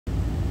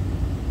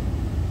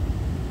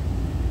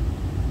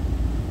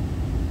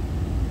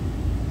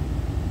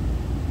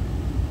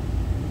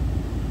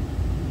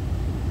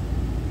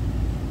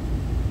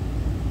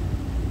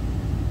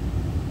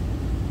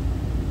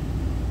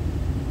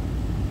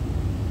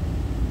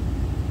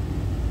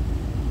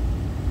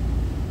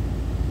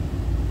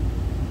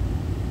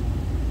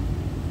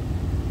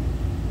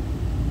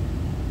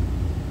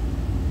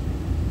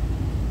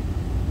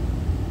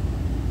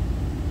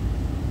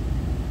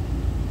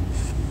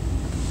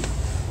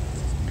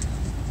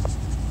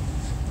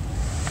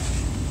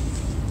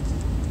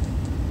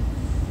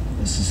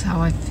is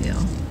how I feel.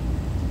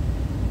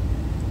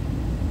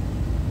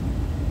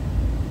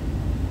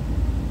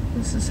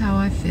 This is how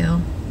I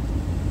feel.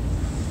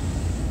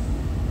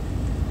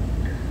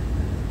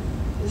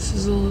 This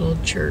is a little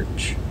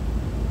church.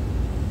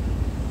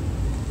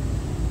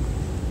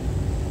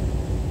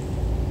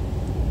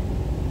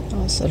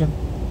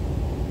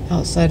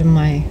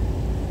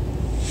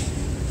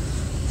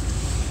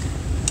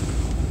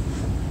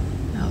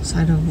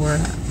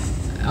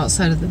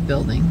 Outside of the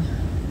building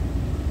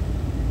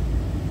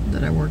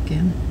that I work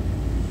in.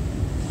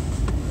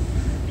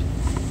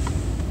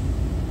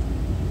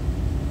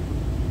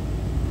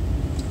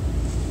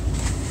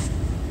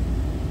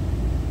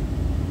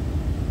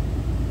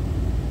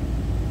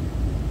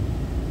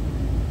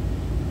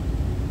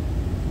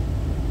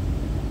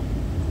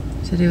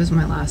 Today was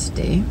my last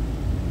day.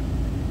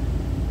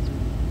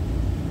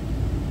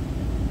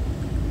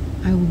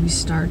 I will be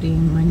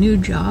starting my new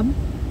job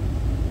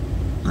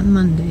on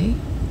Monday.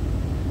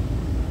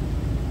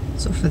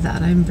 So for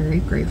that, I'm very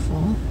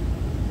grateful.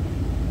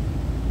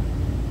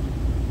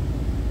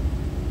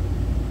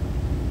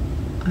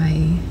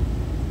 I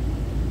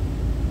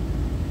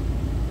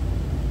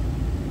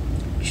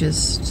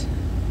just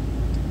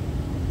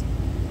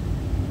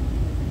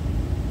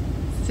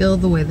feel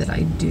the way that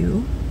I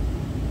do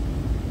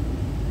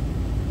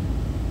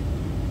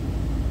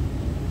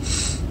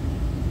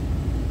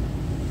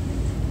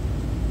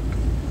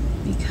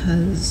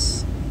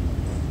because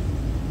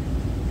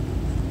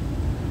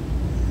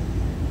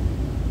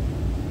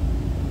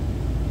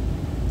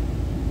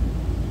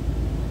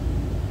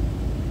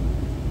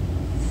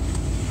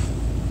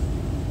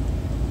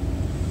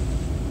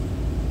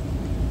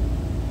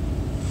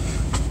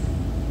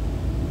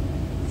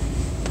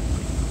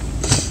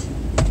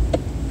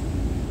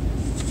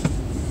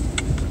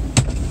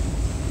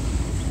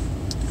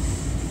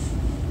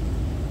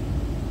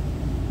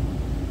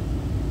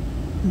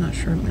I'm not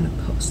sure I'm going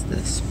to post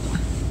this, but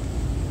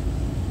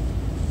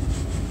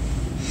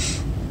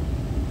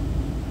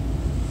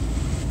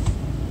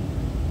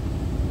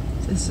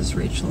this is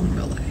Rachel in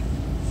real life.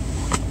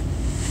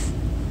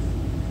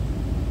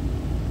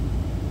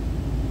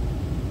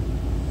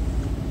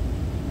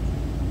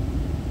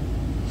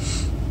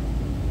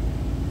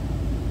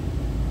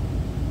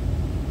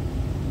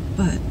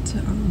 But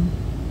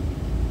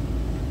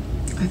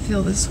I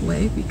feel this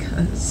way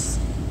because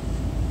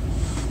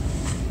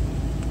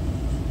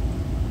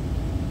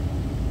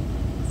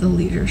the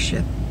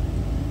leadership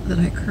that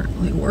I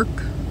currently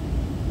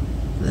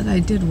that I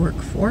did work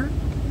for,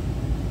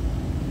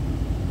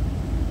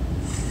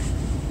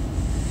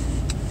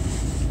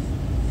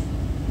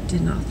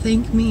 did not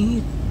thank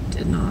me,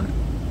 did not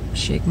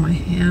shake my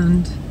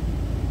hand,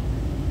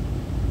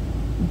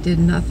 did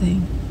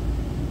nothing.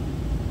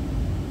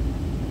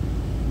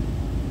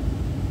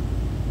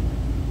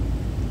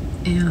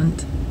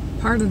 And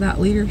part of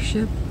that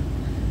leadership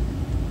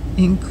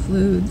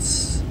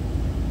includes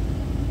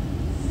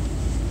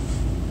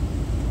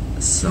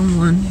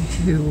someone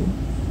who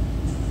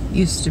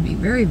used to be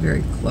very,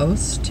 very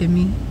close to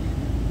me,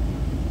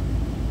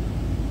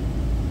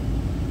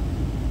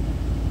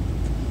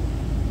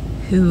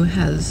 who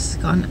has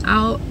gone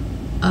out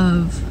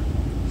of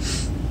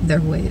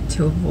their way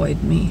to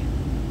avoid me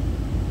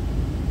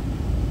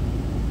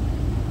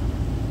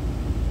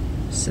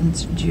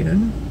since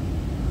June.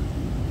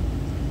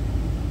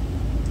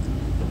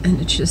 And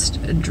it's just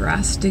a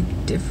drastic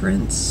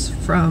difference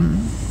from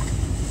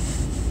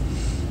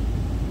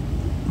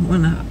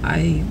when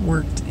I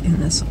worked in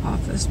this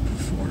office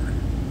before.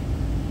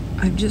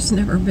 I've just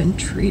never been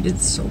treated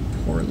so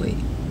poorly.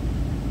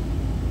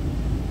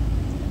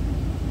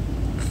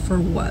 For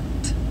what?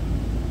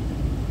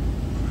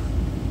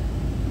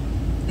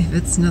 If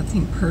it's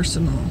nothing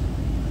personal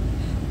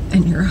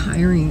and you're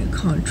hiring a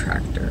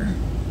contractor,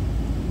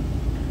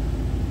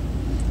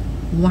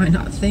 why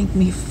not thank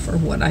me for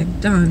what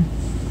I've done?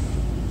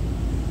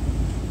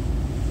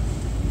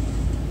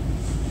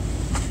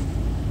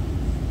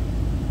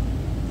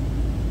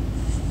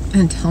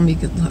 And tell me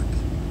good luck.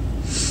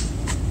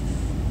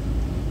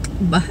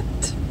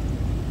 But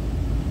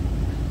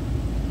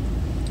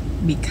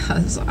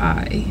because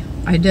I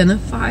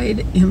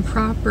identified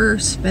improper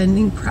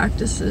spending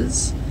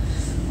practices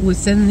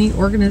within the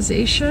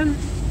organization,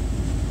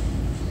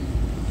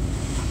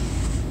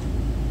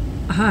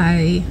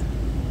 I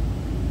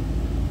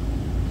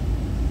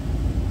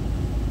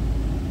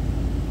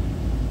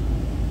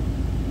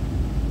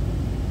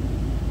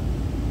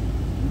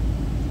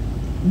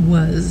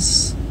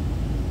was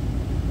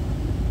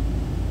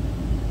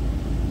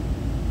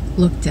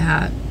looked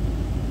at,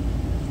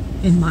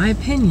 in my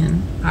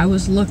opinion, I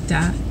was looked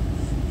at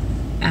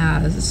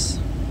as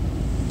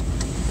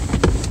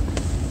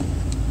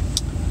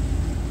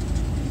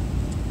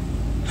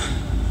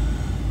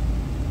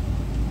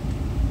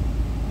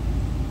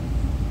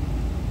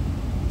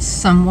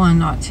someone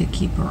not to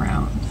keep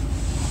around.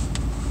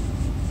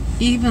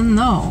 Even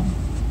though,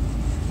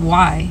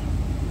 why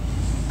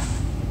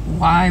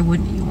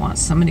wouldn't you want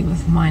somebody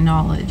with my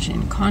knowledge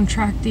in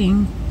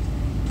contracting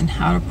and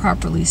how to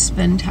properly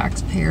spend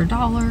taxpayer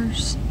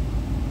dollars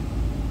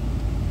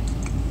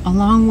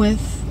along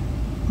with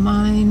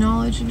my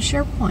knowledge of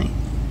SharePoint.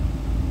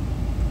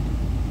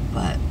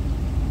 But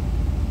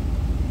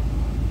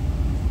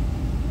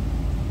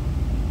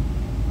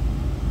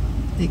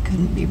they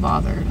couldn't be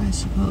bothered, I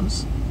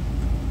suppose.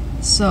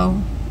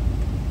 So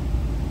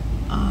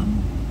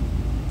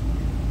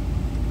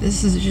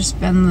this has just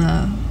been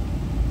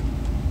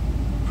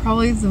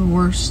probably the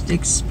worst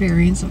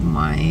experience of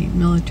my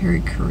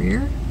military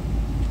career.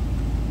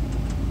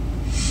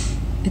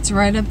 It's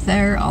right up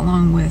there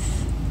along with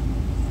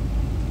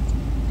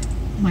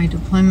my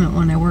deployment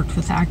when I worked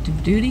with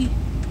active duty.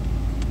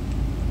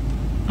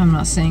 I'm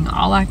not saying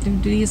all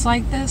active duty is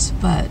like this,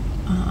 but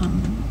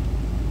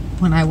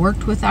when I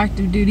worked with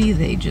active duty,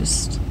 they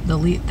just,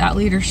 that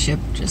leadership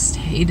just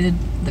hated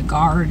the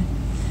Guard,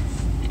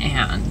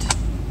 and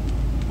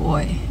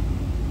boy,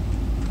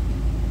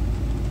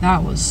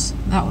 that was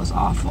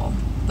awful.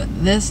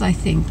 But this, I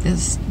think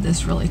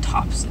this really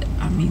tops it.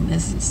 I mean,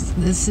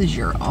 this is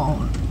your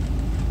own.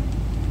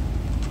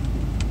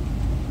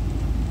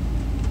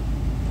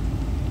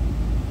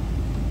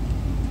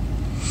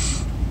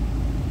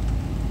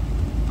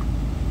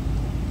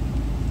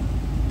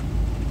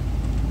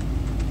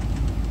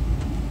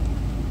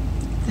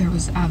 There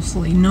was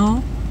absolutely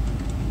no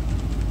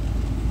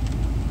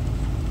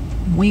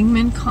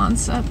wingman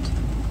concept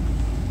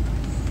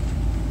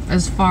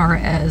as far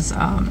as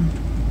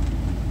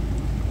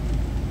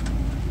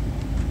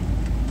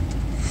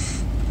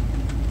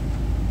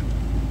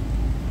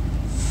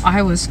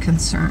I was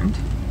concerned.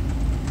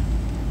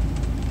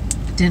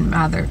 Didn't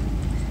matter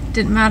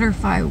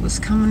if I was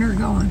coming or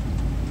going.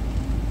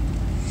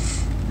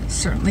 It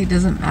certainly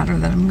doesn't matter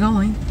that I'm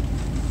going.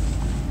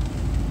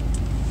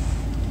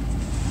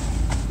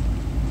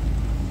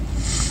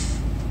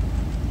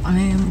 I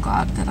am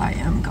glad that I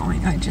am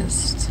going. I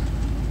just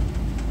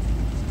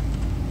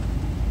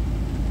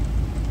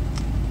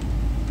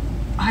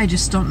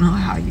don't know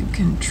how you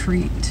can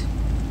treat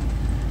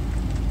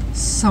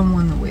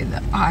someone the way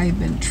that I've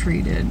been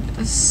treated,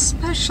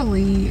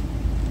 especially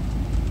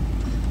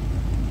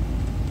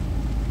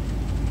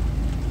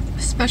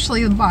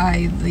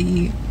by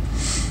the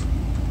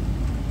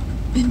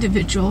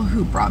individual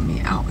who brought me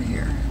out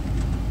here.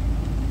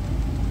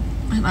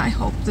 And I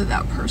hope that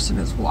that person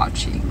is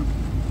watching.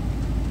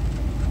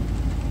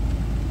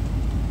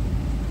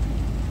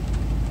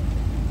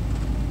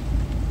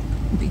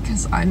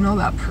 Because I know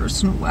that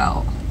person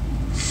well.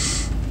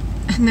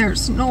 And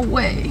there's no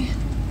way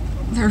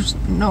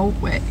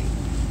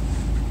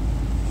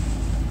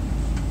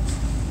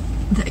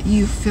that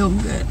you feel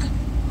good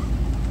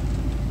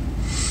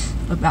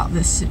about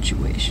this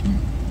situation.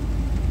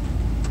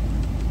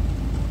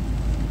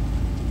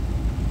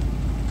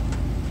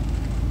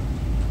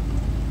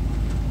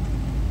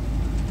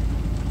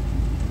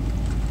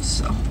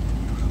 So,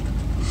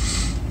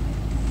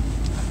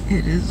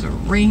 it is a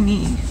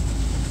rainy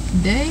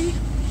day.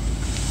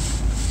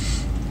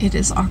 It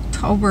is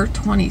October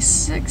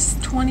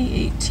 26th,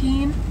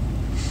 2018.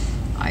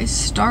 I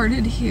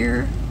started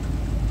here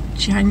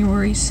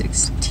January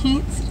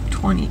 16th,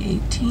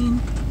 2018.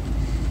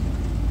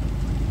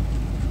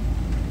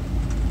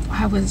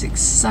 I was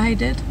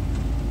excited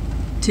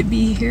to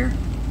be here,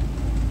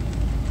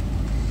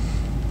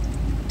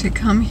 to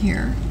come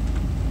here,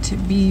 to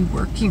be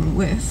working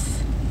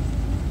with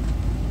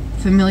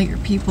familiar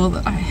people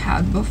that I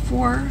had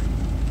before.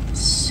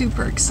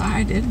 Super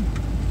excited.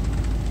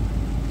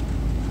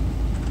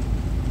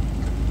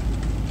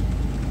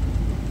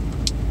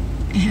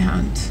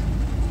 And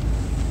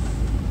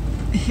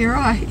here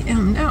I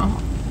am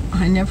now.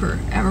 I never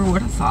ever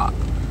would have thought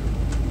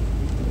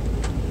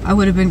I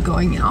would have been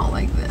going out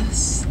like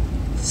this.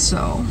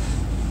 So,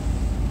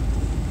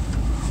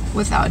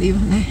 without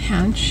even a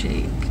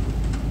handshake.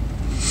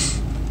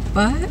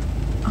 But,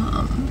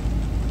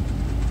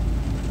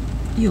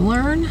 you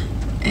learn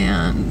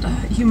and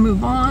you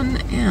move on,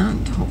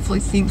 and hopefully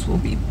things will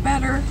be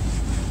better,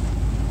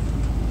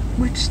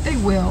 which they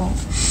will.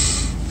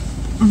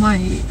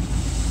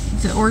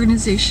 The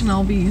organization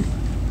I'll be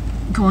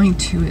going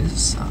to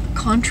is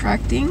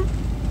contracting,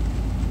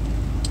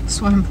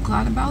 so I'm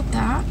glad about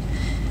that,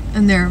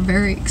 and they're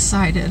very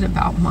excited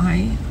about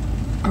my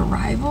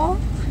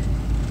arrival,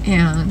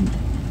 and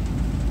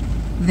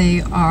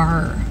they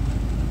are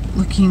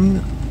looking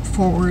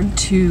forward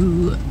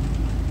to.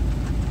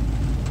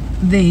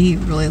 They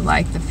really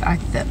like the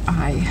fact that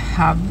I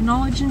have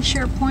knowledge in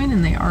SharePoint,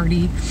 and they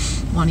already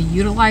want to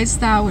utilize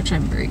that, which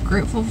I'm very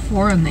grateful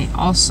for. And they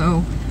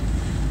also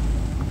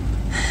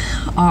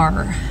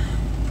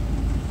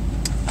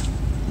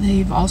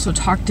they've also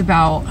talked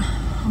about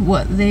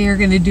what they are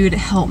going to do to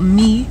help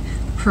me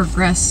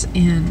progress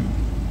in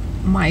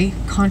my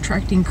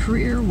contracting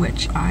career,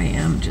 which I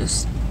am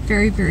just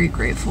very, very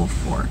grateful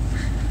for.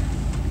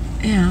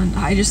 And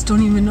I just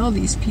don't even know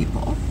these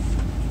people.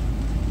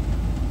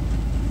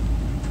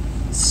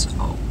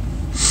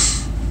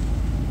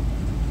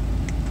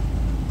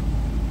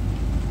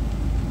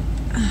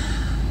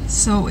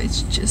 So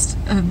it's just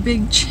a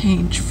big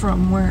change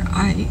from where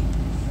I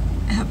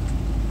have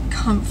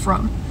come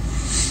from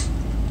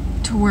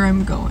to where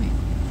I'm going.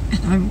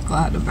 And I'm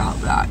glad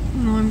about that.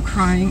 No, I'm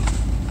crying.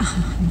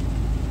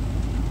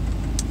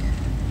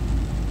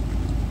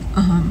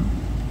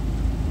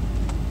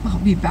 I'll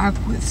be back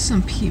with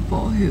some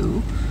people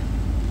who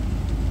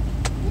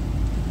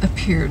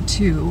appear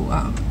to,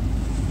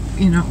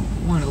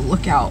 want to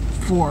look out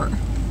for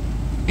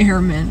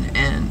airmen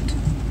and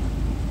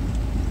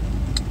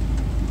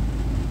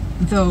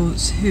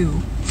those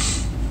who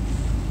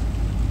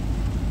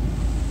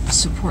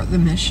support the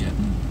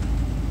mission.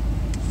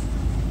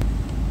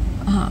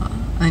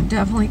 I'm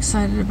definitely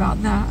excited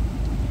about that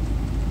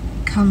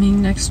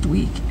coming next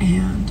week,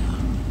 and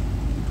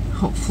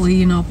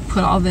hopefully,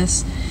 put all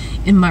this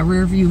in my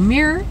rearview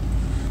mirror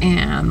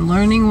and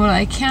learning what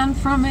I can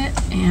from it,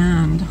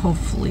 and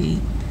hopefully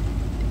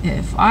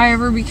if I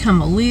ever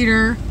become a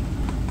leader,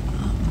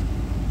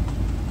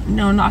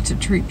 know not to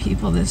treat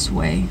people this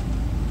way.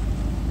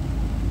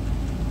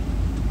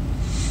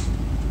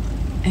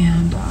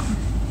 And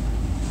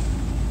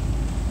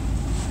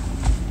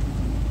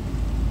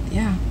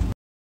yeah.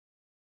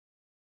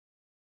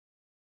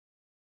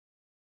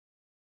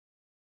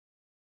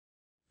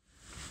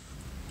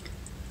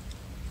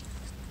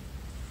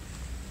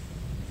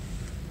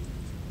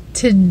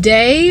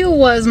 Today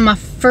was my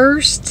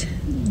first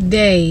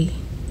day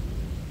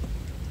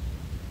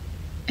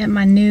at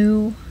my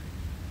new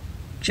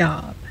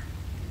job,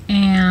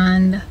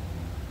 and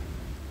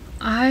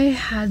I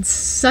had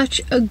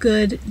such a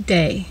good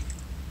day.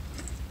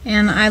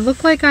 And I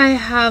look like I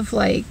have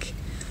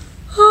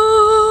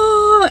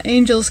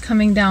angels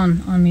coming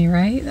down on me,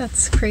 right?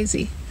 That's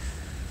crazy.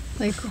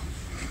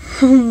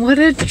 What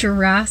a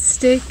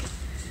drastic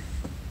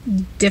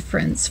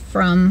difference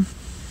from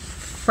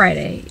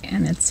Friday,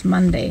 and it's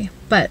Monday.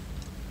 But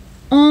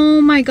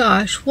oh my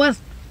gosh, what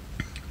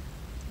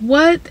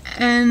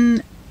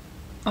an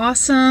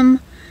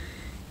awesome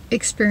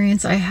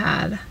experience I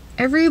had.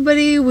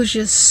 Everybody was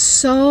just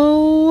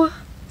so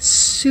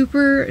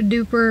super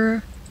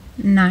duper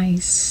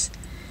nice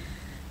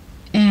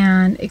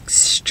and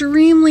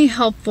extremely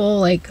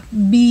helpful,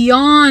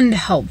 beyond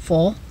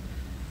helpful.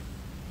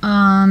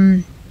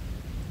 The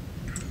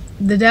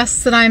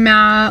desk that I'm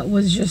at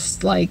was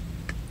just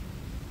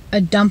a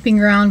dumping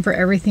ground for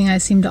everything. I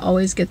seem to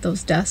always get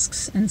those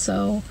desks, and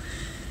so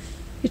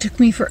it took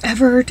me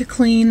forever to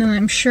clean, and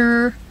I'm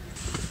sure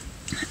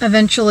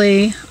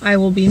eventually I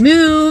will be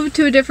moved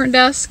to a different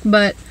desk,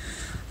 but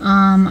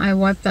I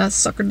wiped that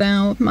sucker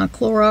down with my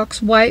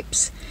Clorox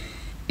wipes,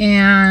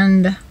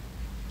 and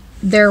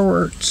there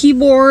were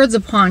keyboards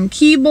upon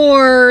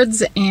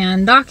keyboards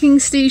and docking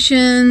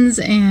stations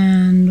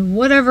and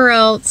whatever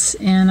else,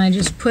 and I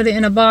just put it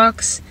in a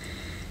box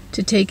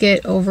to take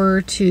it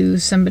over to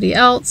somebody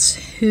else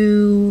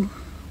who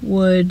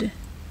would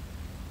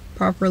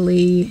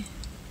properly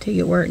take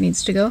it where it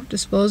needs to go,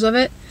 dispose of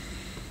it.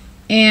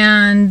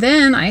 And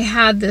then I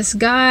had this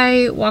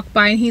guy walk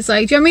by, and he's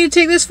like, "Do you want me to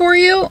take this for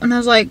you?" And I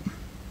was like,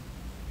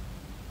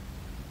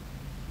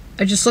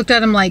 I just looked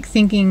at him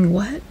thinking,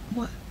 what?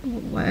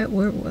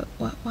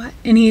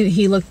 And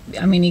he looked,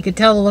 he could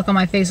tell the look on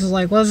my face was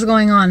like, what's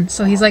going on?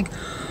 So he's like,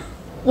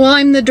 well,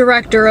 I'm the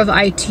director of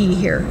IT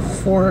here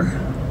for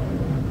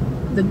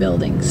the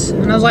buildings.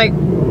 And I was like,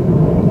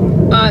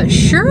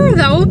 sure,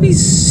 that would be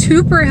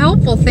super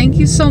helpful. Thank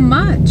you so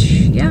much.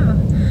 Yeah.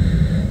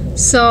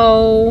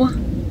 So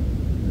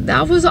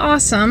that was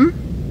awesome.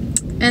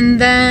 And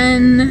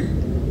then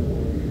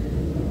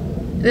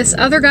this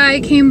other guy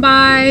came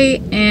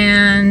by,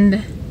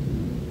 and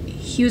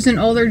he was an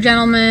older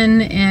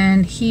gentleman,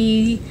 and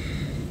he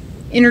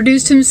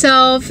introduced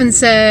himself and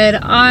said,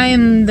 I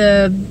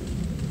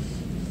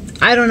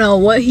don't know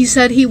what he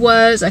said he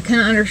was. I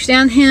couldn't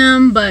understand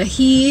him, but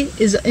he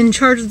is in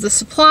charge of the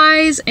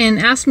supplies, and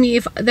asked me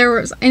if there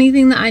was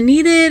anything that I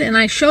needed, and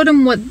I showed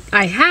him what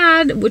I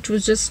had, which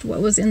was just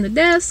what was in the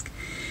desk.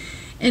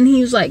 And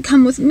he was like,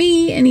 come with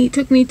me, and he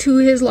took me to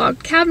his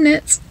locked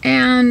cabinets,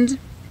 and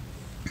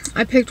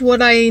I picked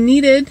what I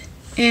needed,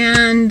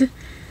 and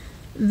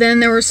then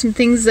there were some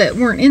things that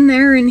weren't in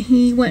there, and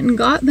he went and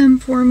got them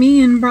for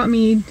me and brought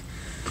me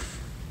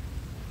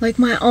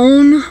my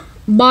own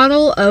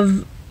bottle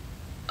of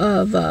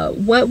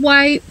wet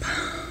wipes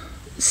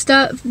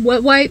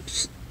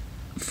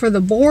for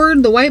the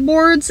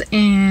whiteboards,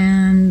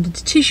 and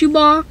tissue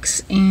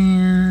box,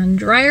 and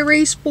dry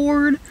erase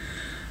board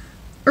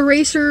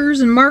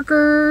erasers and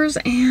markers.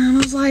 And I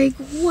was like,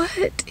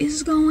 what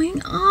is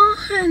going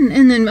on?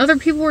 And then other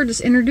people were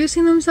just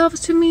introducing themselves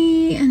to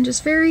me, and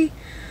just very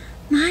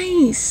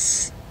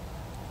nice,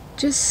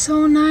 just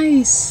so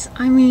nice.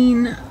 I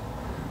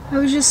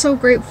was just so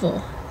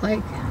grateful.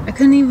 I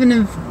couldn't even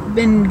have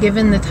been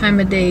given the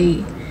time of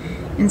day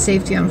in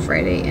safety on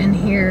Friday, and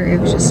here it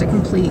was just a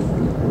complete,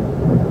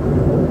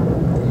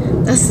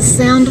 that's the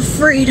sound of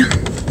freedom.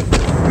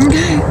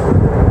 Okay,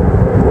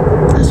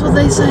 that's what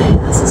they say,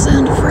 that's the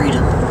sound of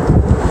freedom.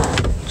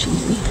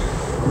 Cheesy.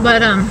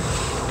 But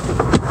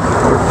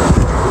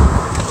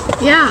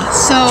yeah,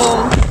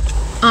 so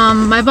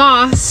my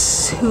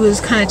boss, who is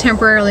kind of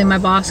temporarily my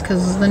boss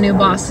because the new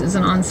boss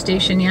isn't on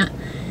station yet,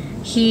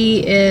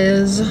 he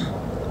is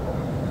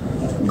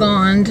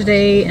gone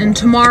today and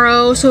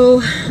tomorrow,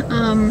 so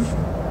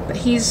but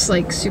he's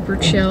like super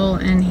chill,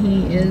 and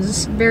he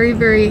is very,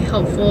 very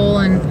helpful,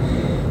 and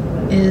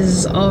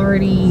has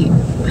already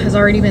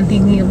been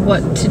thinking of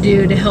what to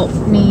do to help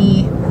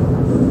me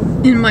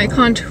in my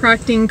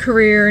contracting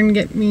career and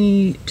get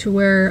me to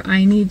where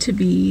I need to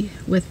be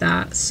with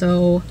that.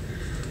 So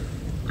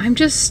I'm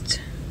just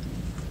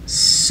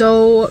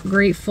so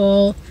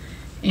grateful,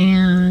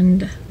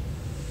 and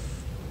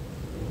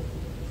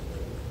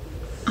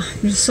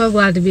I'm just so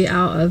glad to be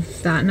out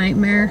of that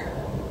nightmare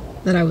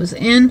that I was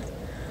in,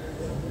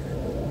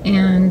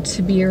 and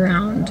to be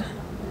around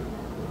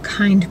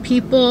kind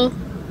people.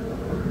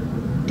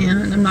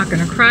 And I'm not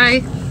gonna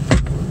cry.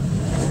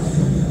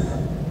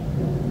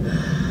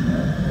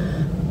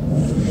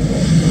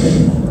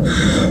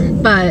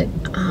 But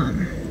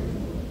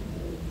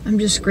I'm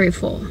just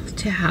grateful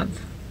to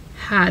have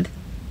had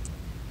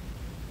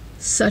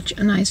such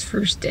a nice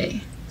first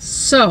day.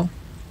 So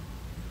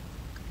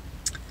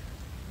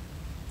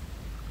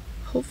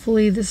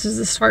hopefully this is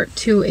the start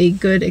to a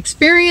good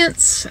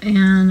experience,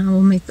 and I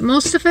will make the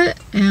most of it,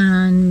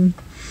 and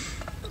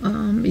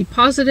be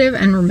positive,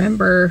 and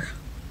remember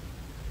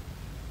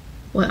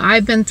what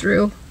I've been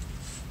through,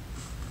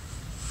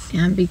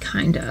 and be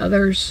kind to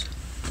others.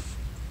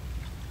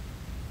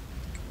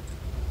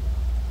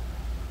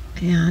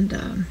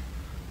 And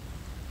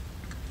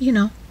you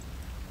know,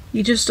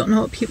 you just don't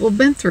know what people have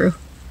been through.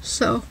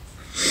 So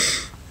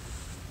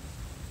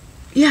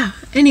yeah,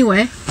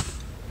 anyway,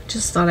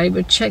 just thought I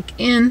would check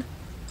in.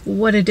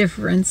 What a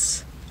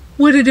difference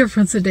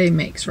a day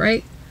makes,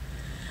 right?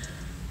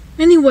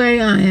 Anyway,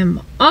 I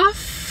am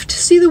off to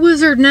see the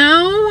wizard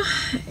now,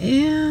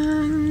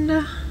 and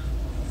I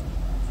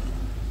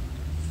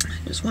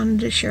just wanted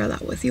to share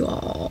that with you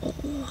all.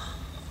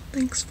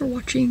 Thanks for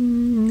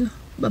watching.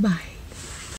 Bye-bye.